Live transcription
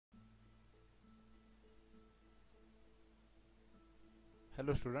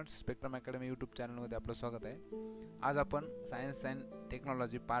Hello students, spectrum academy YouTube चॅनलमध्ये आपलं स्वागत आहे. आज आपण science and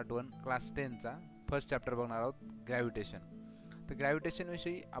technology part 1 class 10चा फर्स्ट चॅप्टर बघणार आहोत, ग्रॅव्हिटेशन. तर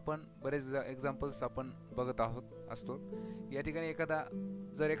ग्रॅव्हिटेशनविषयी आपण बरेच एक्झाम्पल्स आपण बघत असतो. या ठिकाणी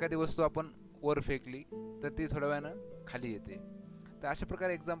एखादी वस्तू आपण वर फेकली तर ती थोड्या वेळानं खाली येते. तर अशा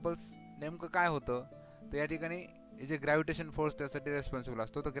प्रकारे एक्झाम्पल्स नेमकं काय होतं, तर या ठिकाणी जे ग्रॅव्हिटेशन फोर्स त्यासाठी रेस्पॉन्सिबल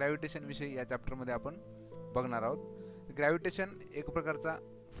असतो. तर ग्रॅव्हिटेशनविषयी या चॅप्टरमध्ये आपण बघणार आहोत. ग्रॅव्हिटेशन एक प्रकारचा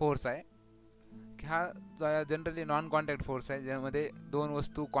फोर्स आहे की हा जनरली नॉन कॉन्टॅक्ट फोर्स आहे, ज्यामध्ये दोन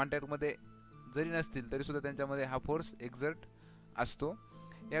वस्तू कॉन्टॅक्टमध्ये जरी नसतील तरीसुद्धा त्यांच्यामध्ये हा फोर्स एक्झर्ट असतो.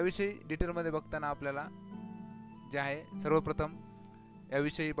 याविषयी डिटेलमध्ये बघताना आपल्याला जे आहे सर्वप्रथम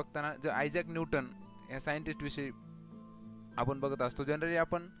याविषयी बघताना जे आयझॅक न्यूटन या सायंटिस्टविषयी आपण बघत असतो. जनरली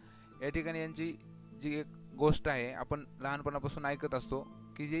आपण या ठिकाणी यांची जी एक गोष्ट आहे आपण लहानपणापासून ऐकत असतो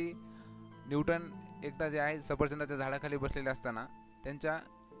की जी न्यूटन एकदा जे आहे सफरचंदाच्या झाडाखाली बसलेले असताना त्यांच्या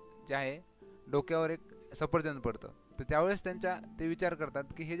जे आहे डोक्यावर एक सफरचंद पडतं. तर त्यावेळेस ते विचार करतात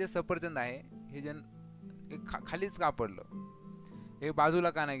की हे जे सफरचंद आहे हे खालीच का पडलं, हे बाजूला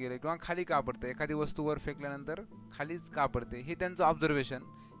का नाही गेलं किंवा खाली का पडतं, एखादी वस्तू वर फेकल्यानंतर खालीच का पडते. हे त्यांचं ऑब्झर्वेशन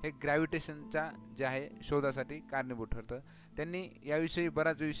हे ग्रॅव्हिटेशनच्या जे आहे शोधासाठी कारणीभूत ठरतं. त्यांनी याविषयी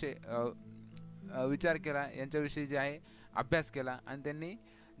बराच विचार केला, यांच्याविषयी जे आहे अभ्यास केला आणि त्यांनी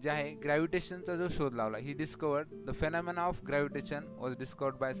जे आहे ग्रॅव्हिटेशनचा जो शोध लावला. He discovered the phenomena of gravitation was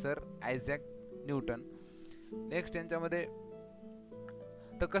discovered by sir Isaac Newton. Next यांच्यामध्ये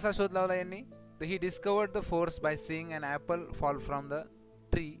तर कसा शोध लावला यांनी, तर he discovered the force by seeing an Apple fall from the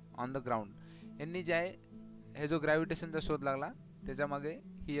tree on the ground. यांनी जे आहे हे जो ग्रॅव्हिटेशनचा शोध लागला त्याच्यामागे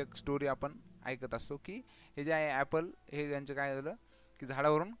ही एक स्टोरी आपण ऐकत असतो की हे जे आहे ॲपल हे त्यांचं काय झालं की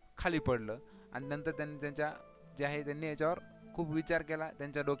झाडावरून खाली पडलं आणि नंतर त्यांनी याच्यावर खूप विचार केला.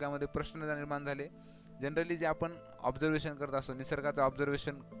 त्यांच्या डोक्यामध्ये प्रश्न निर्माण झाले. जनरली जे आपण ऑब्झर्वेशन करत असतो, निसर्गाचं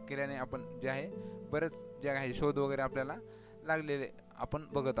ऑब्झर्वेशन केल्याने आपण जे आहे बरेच जे आहे शोध वगैरे आपल्याला लागलेले आपण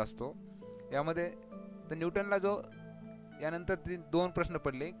बघत असतो. यामध्ये तर न्यूटनला यानंतर दोन प्रश्न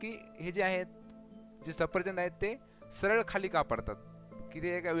पडले की हे जे आहेत जे सफरचंद आहेत ते सरळ खाली का पडतात, की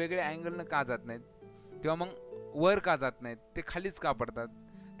ते एका वेगळ्या अँगलनं का जात नाहीत किंवा मग वर का जात नाहीत, ते खालीच का पडतात.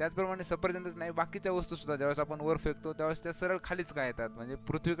 त्याचप्रमाणे सफरचंदच नाही, बाकीच्या वस्तूसुद्धा ज्यावेळेस आपण वर फेकतो त्यावेळेस त्या सरळ खालीच का येतात, म्हणजे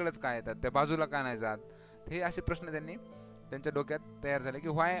पृथ्वीकडेच का येतात, त्या बाजूला का नाही जात. हे असे प्रश्न त्यांच्या डोक्यात तयार झाले की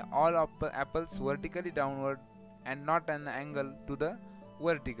व्हाय all apples vertically downward and not an angle to the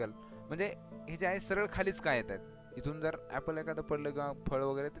vertical. म्हणजे हे जे आहे सरळ खालीच का येतात, इथून जर ॲपल एखादं पडलं किंवा फळ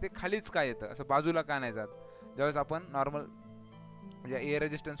वगैरे तर ते खालीच का येतं, असं बाजूला का नाही जात. ज्यावेळेस आपण नॉर्मल एअर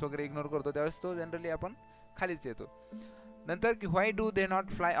रेजिस्टन्स वगैरे इग्नोर करतो त्यावेळेस तो जनरली आपण खालीच येतो. नंतर की व्हाय do they not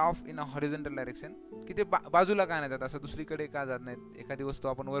fly of in a horizontal direction, की ते बाजूला का नाही जात, असं दुसरीकडे का जात नाहीत. एखादी वस्तू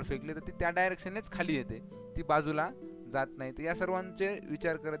आपण वर फेकली तर ती त्या डायरेक्शननेच खाली येते, ती बाजूला जात नाही. तर या सर्वांचे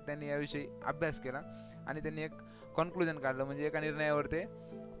विचार करत त्यांनी याविषयी अभ्यास केला आणि त्यांनी एक कन्क्लुजन काढलं, म्हणजे एका निर्णयावर ते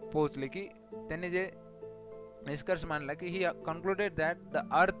पोहोचले की त्यांनी जे निष्कर्ष मांडला की ही concluded that the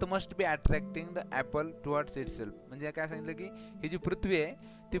earth must be attracting the Apple towards itself. म्हणजे काय सांगितलं की ही जी पृथ्वी आहे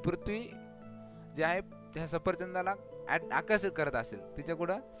ती पृथ्वी जी आहे त्या सफरचंदाला आकर्षित करत असेल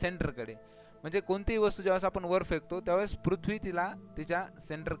तिच्याकडं सेंटरकडे. म्हणजे कोणतीही वस्तू ज्यावेळेस आपण वर फेकतो त्यावेळेस पृथ्वी तिला तिच्या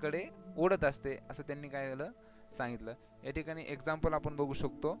सेंटरकडे ओढत असते, असं त्यांनी काय झालं सांगितलं. या ठिकाणी एक्झाम्पल आपण बघू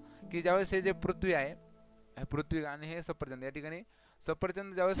शकतो की ज्यावेळेस हे जे पृथ्वी आहे, पृथ्वी आणि हे सफरचंद, या ठिकाणी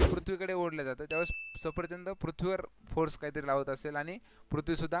सफरचंद ज्यावेळेस पृथ्वीकडे ओढलं जातं त्यावेळेस सफरचंद पृथ्वीवर फोर्स काहीतरी लावत असेल आणि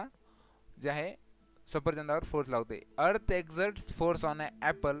पृथ्वीसुद्धा जे आहे सफरचंदावर फोर्स लावते. अर्थ एक्झर्ट्स force on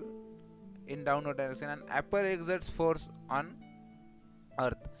Apple in downward direction and Apple एक्झर्ट्स force on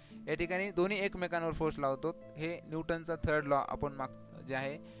earth. या ठिकाणी दोन्ही एकमेकांवर फोर्स लावतो. हे न्यूटनचा थर्ड लॉ आपण जे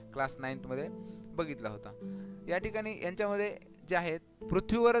आहे क्लास 9मध्ये बघितला होता. या ठिकाणी यांच्यामध्ये जे आहेत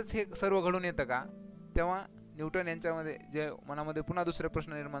पृथ्वीवरच हे सर्व घडून येतं का, तेव्हा न्यूटन यांच्यामध्ये जे मनामध्ये पुन्हा दुसरे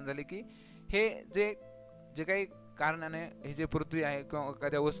प्रश्न निर्माण झाले की हे जे काही कारणाने हे जे पृथ्वी आहे किंवा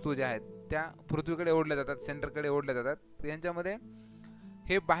एखाद्या वस्तू ज्या आहेत त्या पृथ्वीकडे ओढल्या जातात, सेंटरकडे ओढल्या जातात, तर यांच्यामध्ये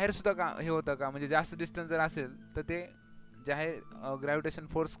हे बाहेर सुद्धा का हे होतं का, म्हणजे जास्त डिस्टन्स जर असेल तर ते जे आहे ग्रॅव्हिटेशन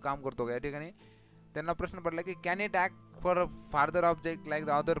फोर्स काम करतो का. या ठिकाणी त्यांना प्रश्न पडला की can it act for a farther object like the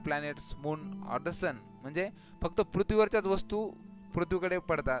other planets, moon or the सन. म्हणजे फक्त पृथ्वीवरच्याच वस्तू पृथ्वीकडे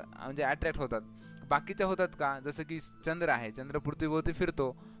पडतात म्हणजे अट्रॅक्ट होतात, बाकीच्या होतात का. जसं की चंद्र आहे, चंद्र पृथ्वीभोवती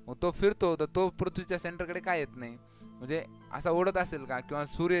फिरतो, मग तो फिरतो तर तो पृथ्वीच्या सेंटरकडे काय येत नाही, म्हणजे असा ओढत असेल का. किंवा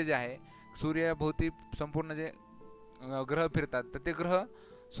सूर्य जे आहे सूर्याभोवती संपूर्ण जे ग्रह फिरतात तर ते ग्रह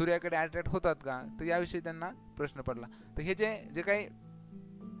सूर्याकडे अट्रॅक्ट होतात का. तर याविषयी त्यांना प्रश्न पडला. तर हे जे काही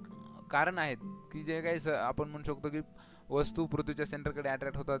कारण आहेत की जे काही आपण म्हणू शकतो की वस्तू पृथ्वीच्या सेंटरकडे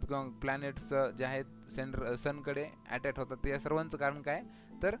अट्रॅक्ट होतात किंवा प्लॅनेट्स जे आहेत सनकडे अट्रॅक्ट होतात, तर या सर्वांचं कारण काय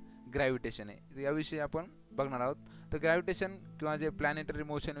तर ग्रॅव्हिटेशन आहे. याविषयी आपण बघणार आहोत. तर ग्रॅव्हिटेशन किंवा जे प्लॅनेटरी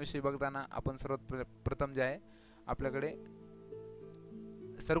मोशन विषयी बघताना आपण सर्वात प्रथम जे आहे आपल्याकडे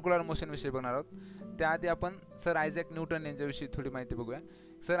सर्क्युलर मोशन विषयी बघणार आहोत. त्याआधी आपण सर आयझॅक न्यूटन यांच्याविषयी थोडी माहिती बघूया.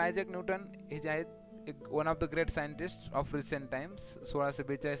 सर आयझॅक न्यूटन हे जे आहेत एक one of the great scientist of recent times.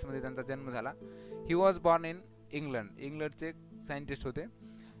 1642 मध्ये त्यांचा जन्म झाला. He was born in England. इंग्लंडचे एक सायंटिस्ट होते.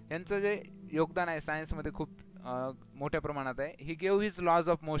 यांचं जे योगदान आहे सायन्समध्ये खूप मोठ्या प्रमाणात आहे. He gave his lodge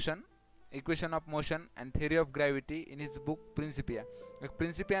of motion, equation of motion and theory of gravity in his book Principia. एक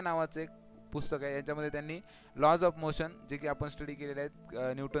प्रिन्सिपिया नावाचं एक पुस्तक आहे. याच्यामध्ये त्यांनी लॉज ऑफ मोशन जे की आपण स्टडी केलेले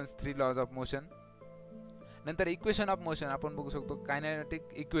आहेत, न्यूटन्स 3 लॉज ऑफ मोशन. नंतर इक्वेशन ऑफ मोशन आपण बघू शकतो,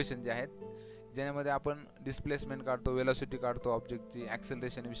 कायनेटिक इक्वेशन जे आहेत ज्यामध्ये आपण डिस्प्लेसमेंट काढतो, वेलोसिटी काढतो ऑब्जेक्टची,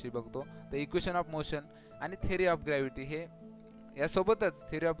 ॲक्सेलरेशन विषयी बघतो. तर इक्वेशन ऑफ मोशन आणि थिअरी ऑफ ग्रॅव्हिटी हे यासोबतच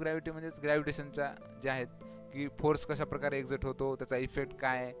थिअरी ऑफ ग्रॅव्हिटी म्हणजेच ग्रॅव्हिटेशनच्या जे आहेत की फोर्स कशा प्रकारे एक्झर्ट होतो, त्याचा इफेक्ट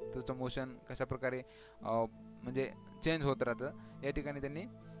काय आहे, त्याचं मोशन कशा प्रकारे म्हणजे चेंज होत राहतं, या ठिकाणी त्यांनी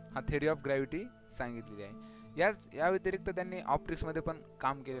हा थिअरी ऑफ ग्रॅव्हिटी सांगितलेली आहे. या व्यतिरिक्त त्यांनी ऑप्टिक्समध्ये पण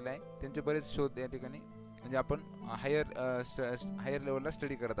काम केलेलं आहे. त्यांचे बरेच शोध या ठिकाणी म्हणजे आपण हायर लेवलला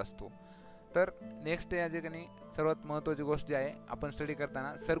स्टडी करत असतो. तर नेक्स्ट या ठिकाणी सर्वात महत्त्वाची गोष्ट जी आहे आपण स्टडी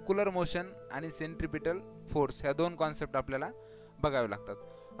करताना सर्क्युलर मोशन आणि सेंट्रिपिटल फोर्स ह्या दोन कॉन्सेप्ट आपल्याला बघावे लागतात.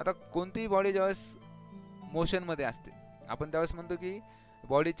 आता कोणतीही बॉडी ज्यावेळेस मोशनमध्ये असते आपण त्यावेळेस म्हणतो की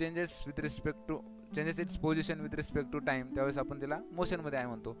body changes it's position with respect to time, त्यावेळेस आपण त्याला मोशनमध्ये आहे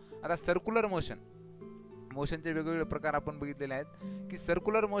म्हणतो. आता सर्क्युलर मोशनचे वेगवेगळे प्रकार आपण बघितलेले आहेत की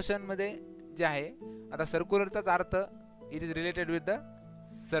सर्क्युलर मोशनमध्ये जे आहे, आता सर्क्युलरचाच earth it is related with the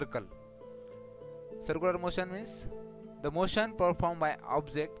circle. Circular motion means the motion perform by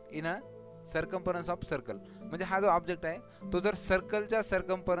object in a circumference of circle. म्हणजे हा जो ऑब्जेक्ट आहे तो जर सर्कलच्या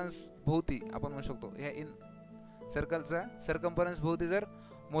सर्कम्फरन्स भोवती आपण म्हणू शकतो, ह्या इन सर्कलचा सर्कम्फरन्स भोवती जर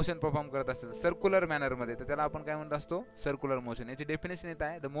मोशन परफॉर्म करत असेल सर्क्युलर मॅनरमध्ये, तर त्याला आपण काय म्हणत असतो सर्क्युलर मोशन. याची डेफिनेशन येत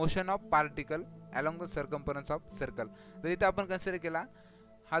आहे the motion of particle along the circumference of circle. तर इथे आपण कन्सिडर केला,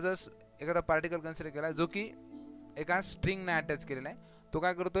 हा जर एखादा पार्टिकल कन्सिडर केला जो की एका स्ट्रिंगने अटॅच केलेला आहे, तो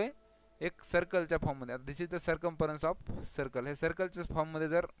काय करतोय एक सर्कलच्या फॉर्ममध्ये, दिस is the circumference of circle, हे सर्कलच्या फॉर्ममध्ये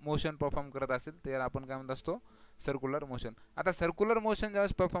जर मोशन परफॉर्म करत असेल तर आपण काय म्हणत असतो सर्क्युलर मोशन. आता सर्क्युलर मोशन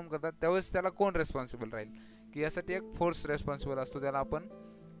ज्यावेळेस परफॉर्म करतात त्यावेळेस त्याला कोण रेस्पॉन्सिबल राहील की यासाठी एक फोर्स रेस्पॉन्सिबल असतो, त्याला आपण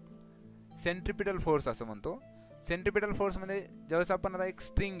सेंट्रिपिटल फोर्स असं म्हणतो. सेंट्रिपिटल फोर्समध्ये ज्यावेळेस आपण आता एक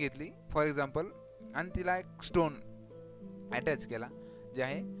स्ट्रिंग घेतली फॉर एक्झाम्पल आणि तिला एक स्टोन अटॅच केला जे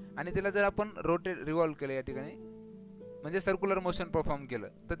आहे आणि तिला जर आपण रिव्हॉल्व केलं या ठिकाणी म्हणजे सर्क्युलर मोशन परफॉर्म केलं,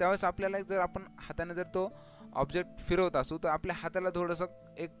 तर त्यावेळेस आपल्याला जर आपण हाताने जर तो ऑब्जेक्ट फिरवत असू तर आपल्या हाताला थोडंसं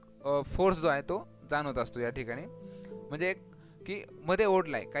एक फोर्स जो आहे तो जाणवत असतो या ठिकाणी. म्हणजे एक की मध्ये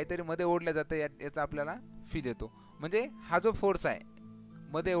ओढलाय, काहीतरी मध्ये ओढल्या जातं याचा आपल्याला फील येतो. म्हणजे हा जो फोर्स आहे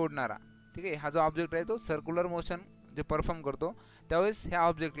मध्ये ओढणारा, ठीक आहे, हा जो ऑब्जेक्ट आहे तो सर्क्युलर मोशन जे परफॉर्म करतो त्यावेळेस ह्या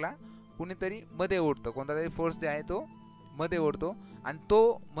ऑब्जेक्टला कुणीतरी मध्ये ओढतं, कोणता तरी फोर्स जे आहे तो मध्ये ओढतो आणि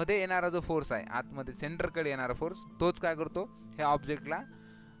तो मध्ये येणारा जो फोर्स आहे आतमध्ये सेंटरकडे येणारा फोर्स तोच काय करतो ह्या ऑब्जेक्टला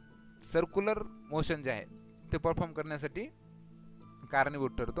सर्क्युलर मोशन जे आहे ते परफॉर्म करण्यासाठी कारणीभूत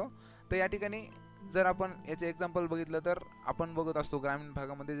ठरतो. तर या ठिकाणी जर आपण याचे एक्झाम्पल बघितलं तर आपण बघत असतो ग्रामीण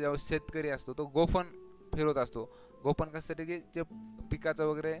भागामध्ये जेव्हा शेतकरी असतो तो गोफण फिरवत असतो. गोफण कशासाठी की जे पिकाचं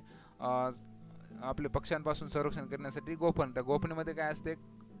वगैरे आपले पक्ष्यांपासून संरक्षण करण्यासाठी गोफण, त्या गोफणीमध्ये काय असते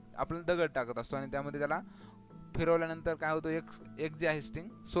आपल्याला दगड टाकत असतो आणि त्यामध्ये त्याला फिरवल्यानंतर काय होतं एक जे आहे स्ट्रिंग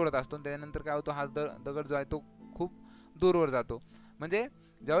सोडत असतो आणि त्यानंतर काय होतं हा दगड जो आहे तो खूप दूरवर जातो. म्हणजे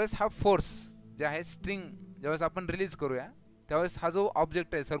ज्यावेळेस हा फोर्स जे आहे स्ट्रिंग ज्यावेळेस आपण रिलीज करूया त्यावेळेस हा जो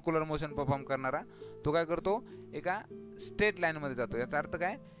ऑब्जेक्ट आहे सर्क्युलर मोशन परफॉर्म करणारा तो काय करतो एका स्ट्रेट लाईनमध्ये जातो. याचा अर्थ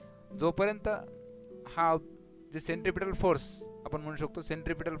काय, जोपर्यंत हा जे सेंट्रिपिटल फोर्स आपण म्हणू शकतो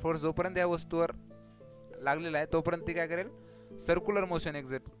सेंट्रिपिटल फोर्स जोपर्यंत या वस्तूवर लागलेला आहे तोपर्यंत ती काय करेल सर्क्युलर मोशन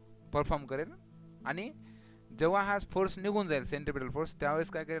एक्झर्ट परफॉर्म करेल आणि जेव्हा हा फोर्स निघून जाईल सेंट्रिपिटल फोर्स त्यावेळेस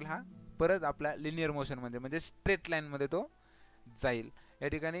काय करेल हा परत आपल्या लिनियर मोशनमध्ये म्हणजे स्ट्रेट लाईनमध्ये तो जाईल. या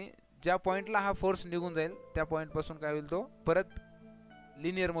ठिकाणी ज्या पॉईंटला हा फोर्स निघून जाईल त्या पॉईंटपासून काय होईल तो परत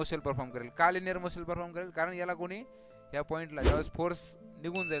लिनियर मोशन परफॉर्म करेल. का लिनियर मोशन परफॉर्म करेल, कारण याला कोणी या पॉईंटला ज्यावेळेस फोर्स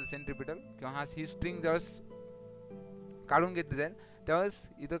निघून जाईल सेंट्रिपिटल किंवा हा ही स्ट्रिंग ज्यावेळेस काढून घेतली जाईल त्यावेळेस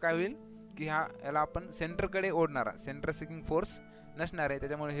इथं काय होईल की याला आपण सेंटरकडे ओढणारा सेंटर सिकिंग फोर्स नसणार आहे,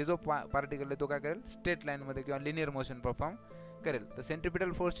 त्याच्यामुळे हे जो पार्टिकल आहे तो काय करेल स्ट्रेट लाईनमध्ये किंवा लिनियर मोशन परफॉर्म करेल. तर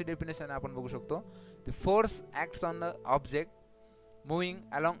सेंट्रिपिटल फोर्सची डेफिनेशन आपण बघू शकतो, the force acts on the object moving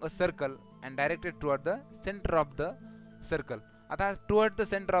along a circle and directed toward the centre of the circle. आता toward the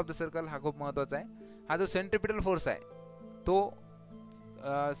centre of the circle हा खूप महत्त्वाचा आहे. हा जो सेंट्रिपिटल फोर्स आहे तो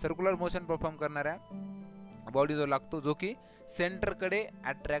सर्क्युलर मोशन परफॉर्म करणाऱ्या बॉडीजवर लागतो, जो की सेंटरकडे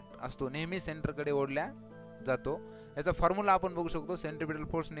अट्रॅक्ट असतो, नेहमी सेंटरकडे ओढल्या जातो. याचा फॉर्म्युला आपण बघू शकतो. सेंट्रिपिटल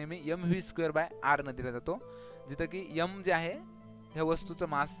फोर्स नेहमी mv²/r ने दिला जातो, जिथं की m जे आहे ह्या वस्तूचं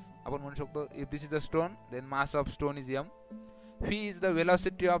मास आपण म्हणू शकतो. If this is a stone then mass of stone is m. v is the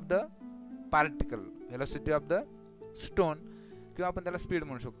velocity of the particle, velocity of the stone, किंवा आपण त्याला स्पीड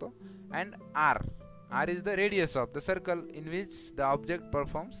म्हणू शकतो. And r is the radius of the circle in which the object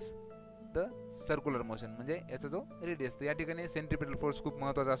performs the circular motion, म्हणजे याचा जो radius. तर या ठिकाणी सेंट्रिपिटल फोर्स खूप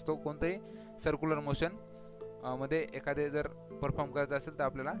महत्त्वाचा असतो. कोणतंही सर्क्युलर मोशन मध्ये एखादे जर परफॉर्म करायचं असेल तर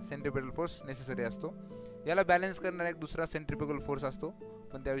आपल्याला सेंट्रिपिटल फोर्स नेसेसरी असतो. याला बॅलन्स करणारा एक दुसरा सेंट्रिपिटल फोर्स असतो,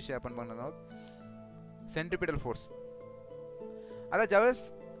 पण त्याविषयी आपण बघणार आहोत. Centripetal force. आता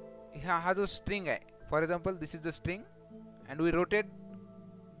ज्यावेळेस हा जो स्ट्रिंग आहे, for example this is the string and we rotate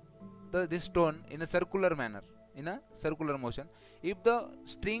this stone in a circular manner, in a circular motion. If the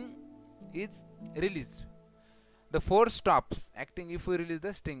string is released, the force stops acting if we release the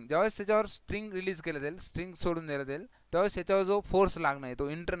string. ज्यावेळेस त्याच्यावर string release केलं जाईल, string सोडून दिलं जाईल, त्यावेळेस त्याच्यावर जो फोर्स लागणार आहे तो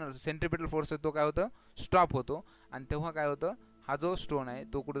इंटरनल सेंट्रिपिटल फोर्स आहे, तो काय होतं, स्टॉप होतो. आणि तेव्हा काय होतं, हा जो स्टोन आहे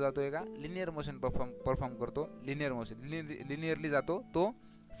तो कुठे जातो, एका लिनियर मोशन परफॉर्म करतो. लिनियर मोशन लिनियरली जातो, तो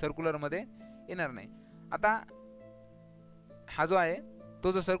सर्क्युलरमध्ये येणार नाही. आता हा जो आहे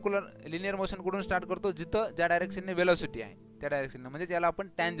तो जो सर्क्युलर लिनियर मोशन कुठून स्टार्ट करतो, जिथं ज्या डायरेक्शनने वेलोसिटी आहे त्या डायरेक्शनने, म्हणजे ज्याला आपण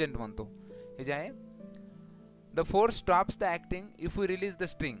टँजंट म्हणतो. हे जे आहे, the force stops the acting if we release the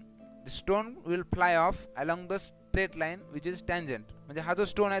string. The stone will fly off along the straight line which is tangent. म्हणजे हा जो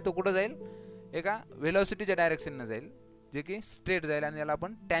स्टोन आहे तो कुठं जाईल, एका वेलोसिटीच्या डायरेक्शनने जाईल, जे की स्ट्रेट जाईल, आणि याला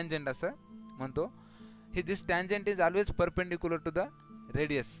आपण टँजंट असं म्हणतो. हे दिस tangent is always perpendicular to the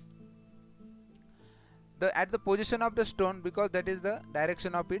radius at the position of the stone because that is the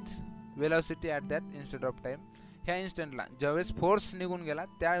direction of its velocity at that instant of time. ह्या इन्स्टंटला ज्यावेळेस फोर्स निघून गेला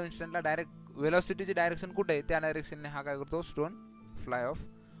त्या इन्स्टंटला डायरेक्ट वेलोसिटीची डायरेक्शन कुठे आहे त्या डायरेक्शनने हा काय करतो, स्टोन फ्लाय ऑफ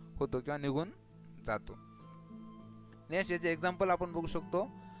होतो किंवा निघून जातो. नेक्स्ट याचे एक्झाम्पल आपण बघू शकतो,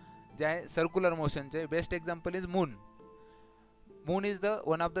 जे आहे circular मोशनचे. Best example is moon. Moon is the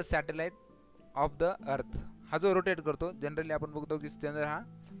one of the satellite of the earth. हा जो रोटेट करतो, जनरली आपण बघतो की चंद्र हा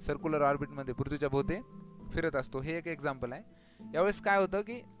सर्क्युलर ऑर्बिटमध्ये पृथ्वीच्या भोवती फिरत असतो. हे एक एक्झाम्पल आहे. यावेळेस काय होतं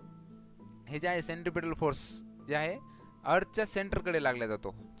की हे जे आहे सेंट्रिपिटल फोर्स जे आहे अर्थच्या सेंटरकडे लागला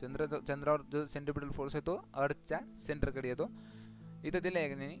जातो. चंद्रावर जो सेंट्रिपिटल फोर्स आहे तो अर्थच्या सेंटरकडे येतो. इथं दिलं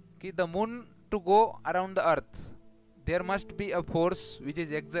आहे की the moon to go around the earth there must be a force which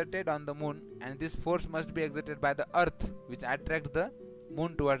is exerted on the moon and this force must be exerted by the earth which attract the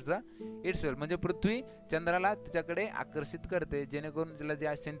moon towards the itself. म्हणजे पृथ्वी चंद्राला तिच्याकडे आकर्षित करते, जेणेकरून तिला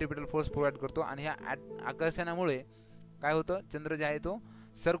जे centripetal force provide करतो. आणि ह्या आकर्षणामुळे काय होतं, चंद्र जे आहे तो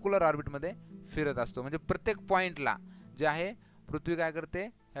सर्क्युलर ऑर्बिटमध्ये फिरत असतो. म्हणजे प्रत्येक पॉईंटला जे आहे पृथ्वी काय करते,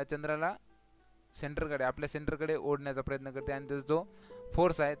 ह्या चंद्राला सेंटरकडे, आपल्या सेंटरकडे ओढण्याचा प्रयत्न करते, आणि त्याचा जो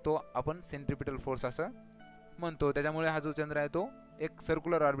फोर्स आहे तो आपण सेंट्रिपिटल फोर्स असं म्हणतो. त्याच्यामुळे हा जो चंद्र आहे तो एक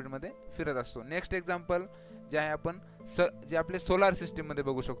सर्क्युलर ऑर्बिटमध्ये फिरत असतो. नेक्स्ट एक्झाम्पल जे आहे आपण जे आपले सोलार सिस्टीममध्ये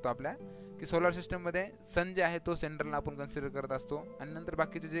बघू शकतो आपल्या, की सोलार सिस्टीममध्ये सन जे आहे तो सेंटरला आपण कन्सिडर करत असतो. आणि नंतर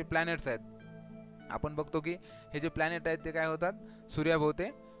बाकीचे जे प्लॅनेट्स आहेत आपण बघतो की हे जे प्लॅनेट आहेत ते काय होतात, सूर्याभोवती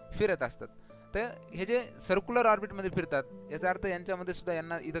फिरत असतात. तर हे जे सर्क्युलर ऑर्बिटमध्ये फिरतात याचा अर्थ यांच्यामध्ये सुद्धा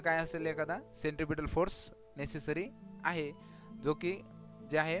यांना इथं काय असेल, एखादा सेंट्रिपिटल फोर्स नेसेसरी आहे, जो की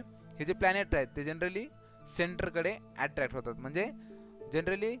जे आहे हे जे प्लॅनेट आहेत ते जनरली सेंटरकडे अट्रॅक्ट होतात. म्हणजे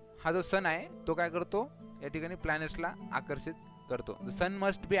जनरली हा जो सन आहे तो काय करतो, या ठिकाणी प्लॅनेट्सला आकर्षित करतो. The sun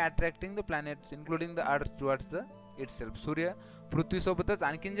must be attracting the planets including the earth towards the itself. सूर्य पृथ्वीसोबतच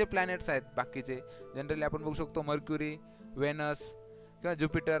आणखीन जे प्लॅनेट्स आहेत बाकीचे, जनरली आपण बघू शकतो मर्क्युरी, व्हेनस किंवा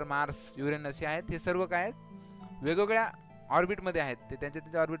ज्युपिटर, मार्स, युरेनस हे आहेत. हे सर्व काय आहेत, वेगवेगळ्या ऑर्बिटमध्ये आहेत. ते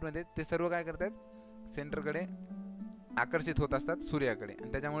त्यांच्या ऑर्बिटमध्ये ते सर्व काय करतात, सेंटरकडे आकर्षित होत असतात सूर्याकडे,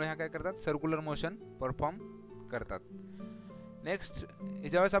 आणि त्याच्यामुळे हा काय करतात, सर्क्युलर मोशन परफॉर्म करतात. नेक्स्ट,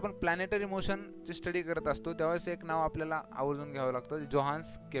 ज्यावेळेस आपण प्लॅनेटरी मोशनची स्टडी करत असतो त्यावेळेस एक नाव आपल्याला आवर्जून घ्यावं लागतं,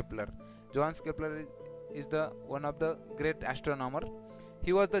 Johannes Kepler. Johannes Kepler is the one of the great astronomer.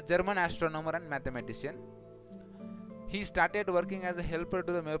 He was the German astronomer and mathematician. He started working as a helper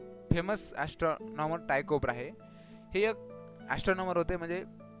to the famous astronomer Tycho Brahe. हे एक ॲस्ट्रॉनॉमर होते, म्हणजे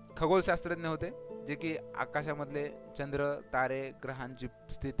खगोलशास्त्रज्ञ होते, जे की आकाशामधले चंद्र, तारे, ग्रहांची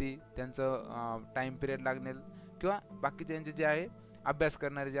स्थिती, त्यांचं टाईम पिरियड लागणे किंवा बाकीचे यांचे जे आहे अभ्यास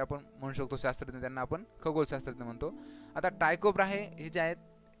करणारे जे आपण म्हणू शकतो शास्त्रज्ञ, त्यांना आपण खगोलशास्त्रज्ञ म्हणतो. आता टायको ब्राहे हे जे आहेत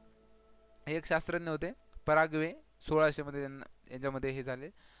हे एक शास्त्रज्ञ होते. पराग्वे 1600 मध्ये यांच्यामध्ये हे झाले.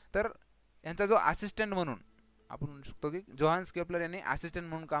 तर यांचा जो असिस्टंट म्हणून आपण म्हणू शकतो की जोहान्स केपलर यांनी असिस्टंट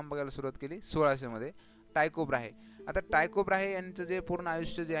म्हणून काम बघायला सुरुवात केली 1600 मध्ये. Tycho Brahe. आता टायको ब्राहे यांचं जे पूर्ण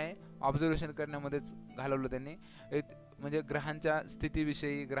आयुष्य जे आहे ऑब्झर्वेशन करण्यामध्येच घालवलं त्यांनी. म्हणजे ग्रहांच्या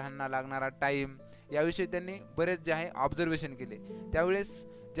स्थितीविषयी, ग्रहांना लागणारा टाईम याविषयी त्यांनी बरेच जे आहे ऑब्झर्वेशन केले. त्यावेळेस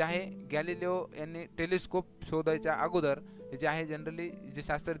जे आहे गॅलिलिओ यांनी टेलिस्कोप शोधायच्या अगोदर जे आहे जनरली जे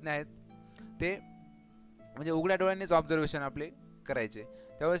शास्त्रज्ञ आहेत ते म्हणजे उघड्या डोळ्यांनीच ऑब्झर्वेशन आपले करायचे.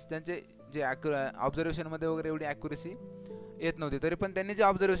 त्यावेळेस त्यांचे जे ऑब्झर्वेशनमध्ये वगैरे एवढी ॲक्युरेसी येत नव्हती. तरी पण त्यांनी जे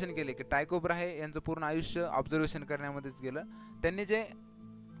ऑब्झर्वेशन केले की टायको ब्राहे यांचं पूर्ण आयुष्य ऑब्झर्वेशन करण्यामध्येच गेलं. त्यांनी जे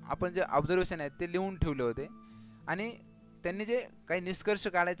आपण जे ऑब्झर्वेशन आहेत ते लिहून ठेवले होते आणि त्यांनी जे काही निष्कर्ष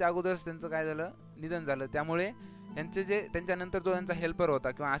काढायच्या अगोदरच त्यांचं काय झालं, निधन झालं. त्यामुळे यांचे जे त्यांच्यानंतर जो त्यांचा हेल्पर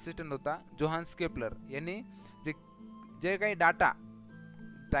होता किंवा असिस्टंट होता जोहान्स केपलर यांनी जे काही डाटा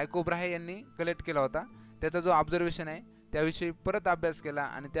टायको ब्राहे यांनी कलेक्ट केला होता त्याचा जो ऑब्झर्वेशन आहे त्याविषयी परत अभ्यास केला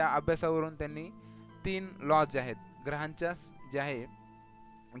आणि त्या अभ्यासावरून त्यांनी 3 लॉज जे आहेत ग्रहांच्या जे आहे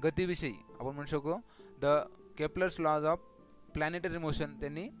गतीविषयी आपण म्हणू शकतो the Kepler's lodge of planetary motion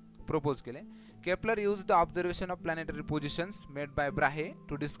त्यांनी प्रपोज केले. Kepler use the observation of planetary positions made by Brahe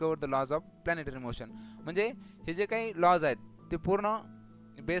to discover the lodge of planetary motion. म्हणजे हे जे काही लॉज आहेत ते पूर्ण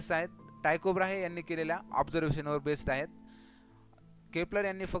बेस्ड आहेत टायको ब्राहे यांनी केलेल्या ऑब्झर्वेशनवर बेस्ड आहेत. केपलर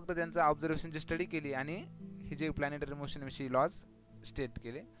यांनी फक्त त्यांचा ऑब्झर्वेशनची स्टडी केली आणि हे जे प्लॅनेटरी मोशनविषयी लॉज स्टेट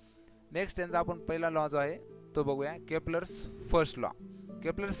केले. नेक्स्ट त्यांचा आपण पहिला लॉ जो आहे तो बघूया, Kepler's first law.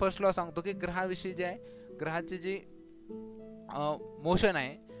 Kepler's first law सांगतो की ग्रहाविषयी जे आहे ग्रहाचे जे मोशन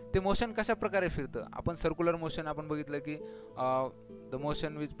आहे ते मोशन कशा प्रकारे फिरतं. आपण सर्क्युलर मोशन आपण बघितलं की the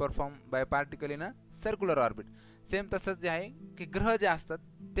motion which perform by particle in a circular orbit. Same तसंच जे आहे की ग्रह जे असतात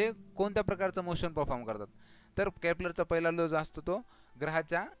ते कोणत्या प्रकारचं मोशन परफॉर्म करतात. तर केपलरचा पहिला लॉ जो असतो तो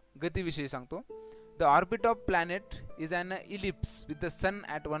ग्रहाच्या गतीविषयी सांगतो. The orbit of planet is and ellipse with the sun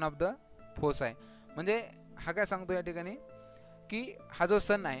at one of the फोसाय. म्हणजे हा काय सांगतो या ठिकाणी की हा जो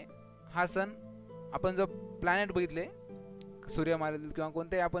सन आहे हा सन आपण जो प्लॅनेट बघितले सूर्यमालेतील किंवा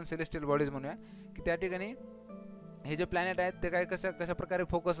कोणत्याही आपण सेलेस्टियल बॉडीज म्हणूया की त्या ठिकाणी हे जे प्लॅनेट आहेत ते काय कशा प्रकारे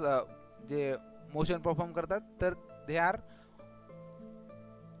फोकस जे मोशन परफॉर्म करतात. तर they are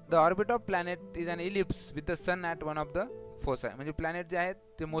the orbit of planet is and ellipse with the sun at one of the फोसाय. म्हणजे प्लॅनेट जे आहेत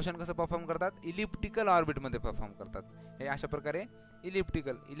ते मोशन कसं परफॉर्म करतात, इलिप्टिकल ऑर्बिटमध्ये परफॉर्म करतात. हे अशा प्रकारे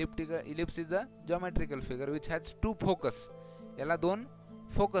ellipse is the geometrical figure which has 2 focus. याला 2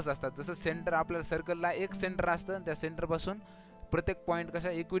 फोकस असतात. जसं सेंटर आपल्याला सर्कलला एक सेंटर असतं आणि त्या सेंटरपासून प्रत्येक पॉईंट कशा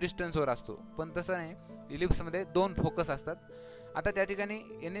इक्विडिस्टन्सवर असतो, पण तसं नाही, इलिप्समध्ये 2 फोकस असतात. आता त्या ठिकाणी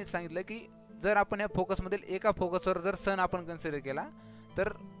यांनी सांगितलं की जर आपण या फोकसमधील एका फोकसवर जर सन आपण कन्सिडर केला तर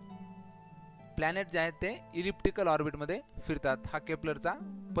प्लॅनेट जे आहेत ते इलिप्टिकल ऑर्बिटमध्ये फिरतात. हा केपलरचा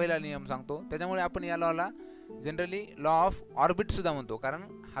पहिला नियम सांगतो. त्याच्यामुळे आपण या लॉला जनरली लॉ ऑफ ऑर्बिट सुद्धा म्हणतो, कारण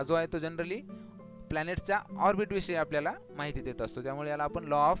हा जो आहे तो जनरली प्लॅनेटच्या ऑर्बिटविषयी आपल्याला माहिती देत असतो. त्यामुळे याला आपण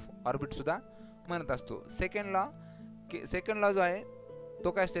लॉ ऑफ ऑर्बिट सुद्धा म्हणत असतो. सेकंड लॉ जो आहे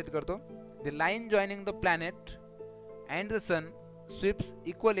तो काय स्टेट करतो, the line joining the planet and the sun sweeps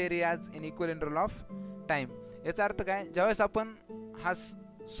equal areas in equal interval of time. याचा अर्थ काय, ज्यावेळेस आपण हा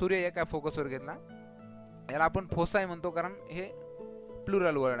सूर्य एका फोकसवर घेतला याला आपण फोसाय म्हणतो, कारण हे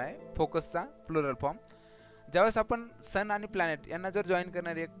प्लुरल वर्ड आहे, फोकसचा प्लुरल फॉर्म. ज्यावेळेस आपण सन आणि प्लॅनेट यांना जर जॉईन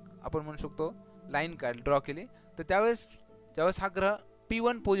करणारी एक आपण म्हणू शकतो लाईन ड्रॉ केली तर ज्यावेळेस हा ग्रह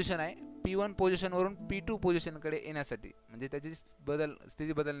P1 पोझिशन आहे, P1 पोझिशनवरून P2 पोझिशनकडे येण्यासाठी म्हणजे त्याची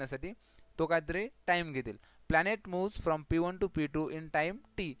स्थिती बदलण्यासाठी तो काहीतरी टाईम घेतील. Planet moves from P1 to P2 in time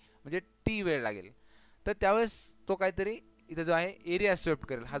T, म्हणजे T वेळ लागेल. तर त्यावेळेस तो काहीतरी इथं जो आहे एरिया स्वेप्ट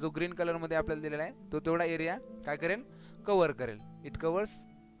करेल. हा जो ग्रीन कलरमध्ये आपल्याला दिलेला आहे तो तेवढा एरिया काय करेल, कव्हर करेल. It covers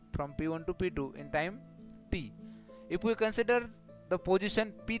from P1 to P2 in time T. If we consider the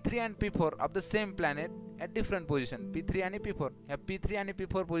position P3 and P4 of the same planet at different position, P3 आणि P4, ह्या P3 आणि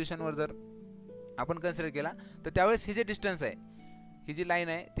P4 पोझिशनवर जर आपण कन्सिडर केला तर त्यावेळेस ही जी डिस्टन्स आहे, ही जी लाईन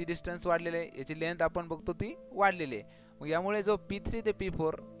आहे ती डिस्टन्स वाढलेली आहे, याची लेंथ आपण बघतो ती वाढलेली आहे. मग यामुळे जो P3 ते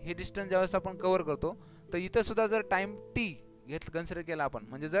P4 हे डिस्टन्स ज्यावेळेस आपण कव्हर करतो तर इथं सुद्धा जर टाईम T कन्सिडर केला आपण,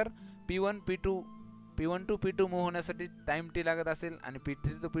 म्हणजे जर P1 टू P2 मूव्ह होण्यासाठी टाईम T लागत असेल आणि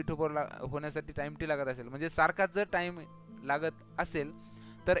P3 टू P4 होण्यासाठी टाईम T लागत असेल, म्हणजे सारखाच जर टाईम लागत असेल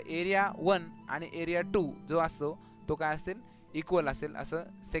तर एरिया 1 आणि एरिया 2 जो असतो तो काय असेल, इक्वल असेल, असं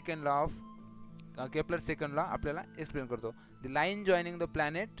second law of Kepler second law आपल्याला एक्सप्लेन करतो. The line joining the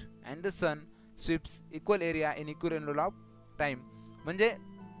planet and the sun sweeps equal area in equal interval of time. म्हणजे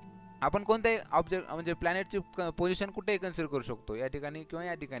आपण कोणत्याही ऑब्जेक्ट म्हणजे प्लॅनेटची पोझिशन कुठेही कन्सिडर करू शकतो, या ठिकाणी किंवा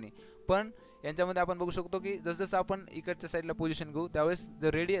या ठिकाणी. पण यांच्यामध्ये आपण बघू शकतो की जसं आपण इकडच्या साईडला पोझिशन घेऊ त्यावेळेस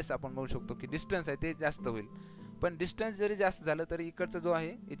जर रेडियस आपण बघू शकतो की डिस्टन्स आहे ते जास्त होईल. पण डिस्टन्स जरी जास्त झालं तरी इकडचा जो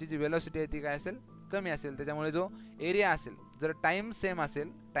आहे याची जी वेलोसिटी आहे ती काय असेल, कमी असेल. त्याच्यामुळे जो एरिया असेल, जर टाईम सेम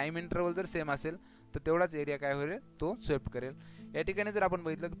असेल, टाईम इंटरवल जर सेम असेल तर तेवढाच एरिया काय होईल तो स्वेप्ट करेल. या ठिकाणी जर आपण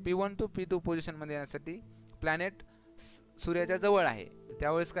बघितलं P1 टू P2 पोझिशनमध्ये येण्यासाठी प्लॅनेट सूर्याच्या जवळ आहे,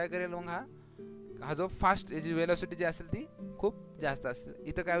 त्यावेळेस काय करेल मग हा जो फास्ट याची वेलोसिटी जी असेल ती खूप जास्त असेल.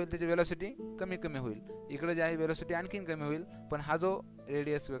 इथं काय होईल त्याची वेलोसिटी कमी कमी होईल, इकडे जे आहे वेलोसिटी आणखीन कमी होईल, पण हा जो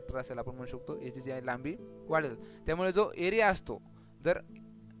रेडियस वेक्टर असेल आपण म्हणू शकतो याची जी आहे लांबी वाढेल. त्यामुळे जो एरिया असतो जर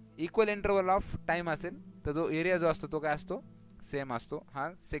इक्वल इंटरवल ऑफ टाइम असेल तर जो एरिया जो असतो तो काय असतो सेम असतो. हा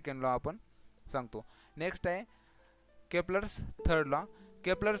सेकंड लॉ आपण सांगतो. नेक्स्ट आहे Kepler's third law.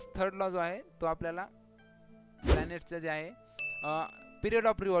 Kepler's third law जो आहे तो आपल्याला प्लॅनेटचं जे आहे पिरियड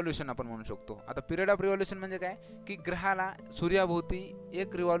ऑफ रिव्हॉल्युशन आपण म्हणू शकतो. आता पिरियड ऑफ रिव्हॉल्युशन म्हणजे काय की ग्रहाला सूर्याभोवती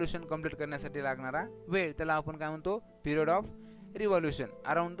एक रिव्हॉल्युशन कंप्लीट करण्यासाठी लागणारा वेळ, त्याला आपण काय म्हणतो period of revolution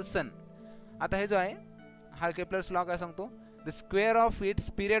around the सन. आता हे जो आहे हा केपलर्स लॉ काय सांगतो, the square of its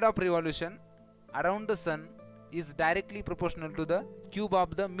period of revolution around the sun is directly proportional to the cube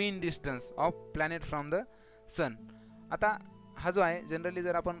of the mean distance of planet from the सन. आता हा जो आहे जनरली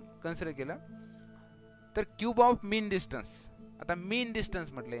जर आपण कन्सिडर केलं तर क्यूब ऑफ मीन डिस्टन्स. आता मीन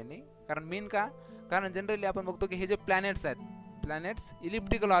डिस्टन्स म्हटलं यांनी, कारण मीन का, कारण जनरली आपण बघतो की हे जे प्लॅनेट्स आहेत, प्लॅनेट्स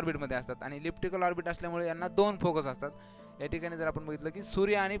इलिप्टिकल ऑर्बिटमध्ये असतात आणि इलिप्टिकल ऑर्बिट असल्यामुळे यांना दोन फोकस असतात. या ठिकाणी जर आपण बघितलं की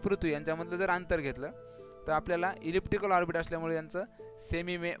सूर्य आणि पृथ्वी यांच्यामधलं जर अंतर घेतलं तर आपल्याला इलिप्टिकल ऑर्बिट असल्यामुळे यांचं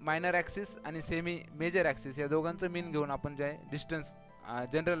सेमी मायनर ॲक्सिस आणि सेमी मेजर ॲक्सिस या दोघांचं मीन घेऊन आपण जे डिस्टन्स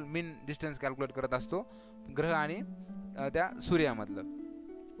जनरल मीन डिस्टन्स कॅल्क्युलेट करत असतो ग्रह आणि त्या सूर्यामधलं.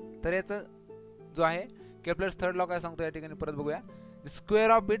 तर याचं जो आहे केपलर्स थर्ड लॉ काय सांगतो या ठिकाणी परत बघूया, the square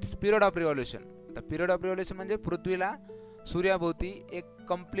of its period of revolution. आता पिरियड ऑफ रिव्हॉल्युशन म्हणजे पृथ्वीला सूर्याभोवती एक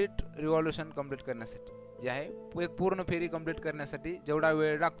कंप्लीट रिव्हॉल्युशन कंप्लीट करण्यासाठी जे आहे एक पूर्ण फेरी कंप्लीट करण्यासाठी जेवढा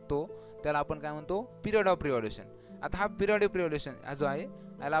वेळ लागतो त्याला आपण काय म्हणतो पिरियड ऑफ रिव्हॉल्युशन. आता हा पिरियड ऑफ रिव्हॉल्युशन हा जो आहे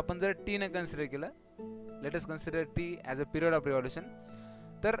याला आपण जर टीने कन्सिडर केलं, let us consider T as a period of revolution,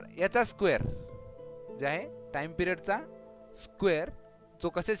 तर याचा स्क्वेअर जे आहे टाइम पिरियडचा स्क्वेअर जो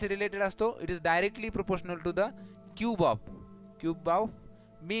कशाशी रिलेटेड असतो, it is directly proportional to the cube of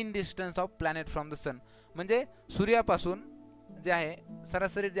mean distance of planet from the सन. म्हणजे सूर्यापासून जे आहे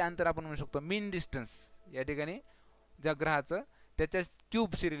सरासरी जे अंतर आपण म्हणू शकतो मीन डिस्टन्स या ठिकाणी ज्या ग्रहाचं त्याच्या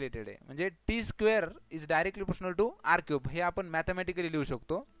क्यूबशी रिलेटेड आहे. म्हणजे T square is directly proportional to R cube. हे आपण मॅथमॅटिकली लिहू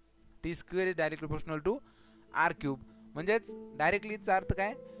शकतो, T square is directly proportional to R cube. म्हणजेच डायरेक्टलीचा अर्थ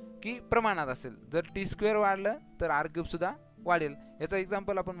काय की प्रमाणात असेल, जर टी स्क्वेअर वाढलं तर आर क्यूब सुद्धा वाढेल. याचा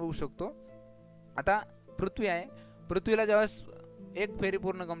एक्झाम्पल आपण बघू शकतो. आता पृथ्वी आहे, पृथ्वीला ज्यावेळेस एक फेरी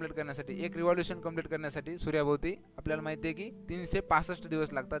पूर्ण कंप्लीट करण्यासाठी एक रिव्हॉल्युशन कंप्लीट करण्यासाठी सूर्याभोवती आपल्याला माहिती आहे की 365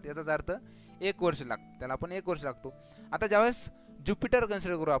 दिवस लागतात. याचाच अर्थ एक वर्ष लागतं, त्याला आपण एक वर्ष लागतो. आता ज्यावेळेस ज्युपिटर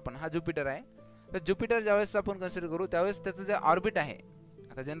कन्सिडर करू आपण, हा ज्युपिटर आहे, तर ज्युपिटर ज्यावेळेस आपण कन्सिडर करू त्यावेळेस त्याचं जे ऑर्बिट आहे,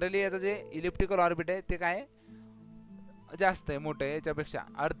 आता जनरली याचं जे इलिप्टिकल ऑर्बिट आहे ते काय जास्त आहे, मोठं आहे याच्यापेक्षा,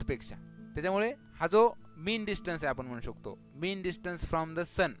 अर्थपेक्षा. त्याच्यामुळे हा जो मीन डिस्टन्स आहे आपण म्हणू शकतो मीन distance from the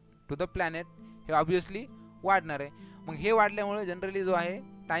sun to the planet हे ऑब्विसली वाढणार आहे. मग हे वाढल्यामुळे जनरली जो आहे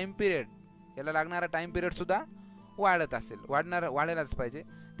टाइम पिरियड, याला लागणारा टाइम पिरियड सुद्धा वाढत असेल, वाढायलाच पाहिजे.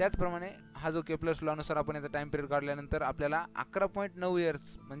 त्याचप्रमाणे हा जो केपलर्स लॉनुसार आपण याचा टाइम पिरियड काढल्यानंतर आपल्याला 11.9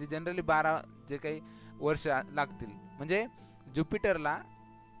 इयर्स म्हणजे जनरली 12 जे काही वर्ष लागतील. म्हणजे ज्युपिटरला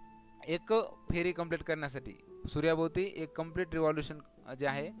एक फेरी कंप्लीट करण्यासाठी सूर्याभोवती एक कंप्लीट रिव्हॉल्युशन जे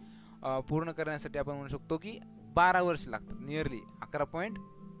आहे पूर्ण करण्यासाठी आपण म्हणू शकतो की 12 वर्ष लागतात, नियरली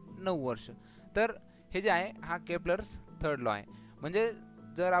 11.9 वर्ष. तर हे जे आहे हा केपलर्स थर्ड लॉ आहे. म्हणजे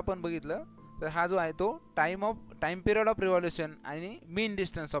जर आपण बघितलं तर हा जो आहे तो टाइम पिरियड ऑफ रिव्हॉल्युशन आणि मीन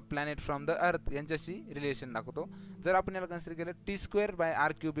distance of planet from the earth यांच्याशी रिलेशन दाखवतो. जर आपण याला कन्सिडर केलं T square by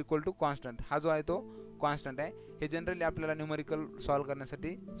R cube equal to constant, हा जो आहे तो कॉन्स्टंट आहे. हे जनरली आपल्याला न्यूमरिकल सॉल्व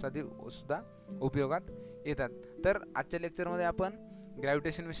करण्यासाठी सुद्धा उपयोगात येतात. तर आजच्या लेक्चरमध्ये आपण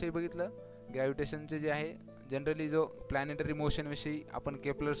ग्रॅव्हिटेशन विषयी बघितलं. ग्रॅव्हिटेशनचे जे आहे जनरली जो प्लॅनेटरी मोशन विषयी आपण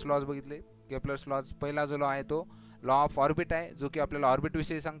केपलर्स लॉज बघितले. केपलर्स लॉज पहिला जो लॉ आहे तो लॉ ऑफ ऑर्बिट आहे, जो की आपल्याला ऑर्बिट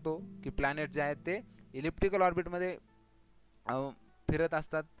विषयी सांगतो की प्लॅनेट जे आहेत ते इलिप्टिकल ऑर्बिटमध्ये फिरत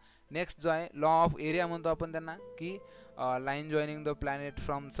असतात. नेक्स्ट जो आहे लॉ ऑफ एरिया म्हणतो आपण त्यांना की line joining the planet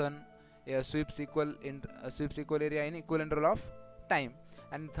from sun sweeps equal area in equal interval of time.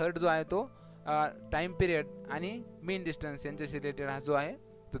 आणि थर्ड जो आहे तो टाइम पिरियड आणि मीन डिस्टन्स यांच्याशी रिलेटेड हा जो आहे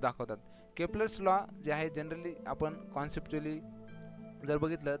तो दाखवतात. केपलर्स लॉ जे आहे जनरली आपण कॉन्सेप्च्युअली जर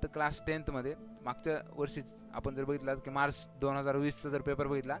बघितलं तर क्लास 10मध्ये मागच्या वर्षीच आपण जर बघितलं की मार्च 2020चा जर पेपर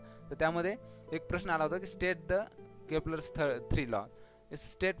बघितला तर त्यामध्ये एक प्रश्न आला होता की state the Kepler's 3 law.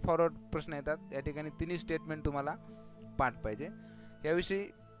 State forward प्रश्न येतात, या ठिकाणी तिन्ही स्टेटमेंट तुम्हाला पाठ पाहिजे. याविषयी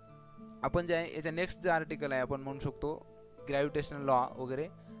आपण जे आहे याच्या नेक्स्ट जे आर्टिकल आहे आपण म्हणू शकतो ग्रॅव्हिटेशनल लॉ वगैरे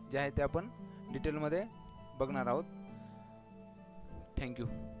जे आहे ते आपण डिटेलमध्ये बघणार आहोत. थँक्यू.